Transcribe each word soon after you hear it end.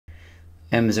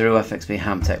M0FXB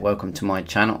Hamtech, welcome to my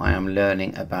channel. I am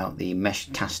learning about the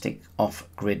Meshtastic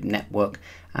off-grid network,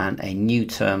 and a new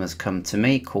term has come to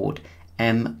me called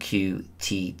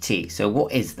Mqtt. So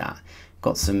what is that?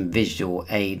 Got some visual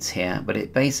aids here, but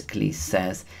it basically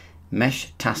says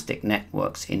Meshtastic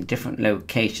networks in different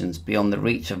locations beyond the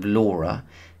reach of LoRa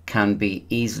can be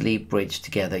easily bridged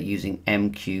together using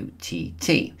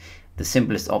Mqtt. The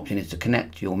simplest option is to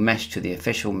connect your mesh to the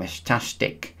official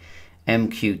Meshtastic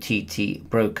Mqtt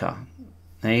broker.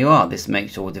 There you are. This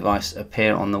makes your device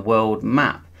appear on the world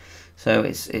map. So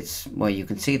it's well, you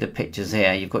can see the pictures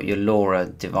here. You've got your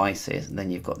LoRa devices, and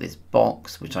then you've got this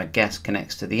box which I guess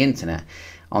connects to the internet.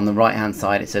 On the right hand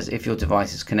side it says if your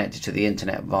device is connected to the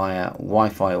internet via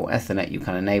Wi-Fi or Ethernet, you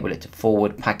can enable it to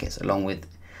forward packets along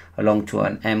to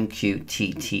an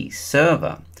Mqtt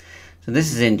server. So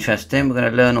this is interesting. We're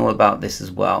going to learn all about this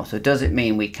as well. So does it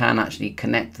mean we can actually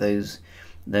connect those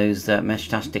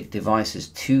Meshtastic devices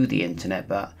to the internet?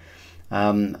 But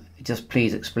just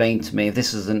please explain to me, if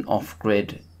this is an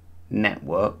off-grid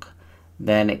network,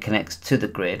 then it connects to the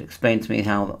grid. Explain to me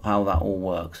how that all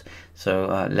works.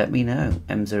 So let me know.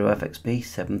 M0FXB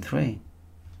 73.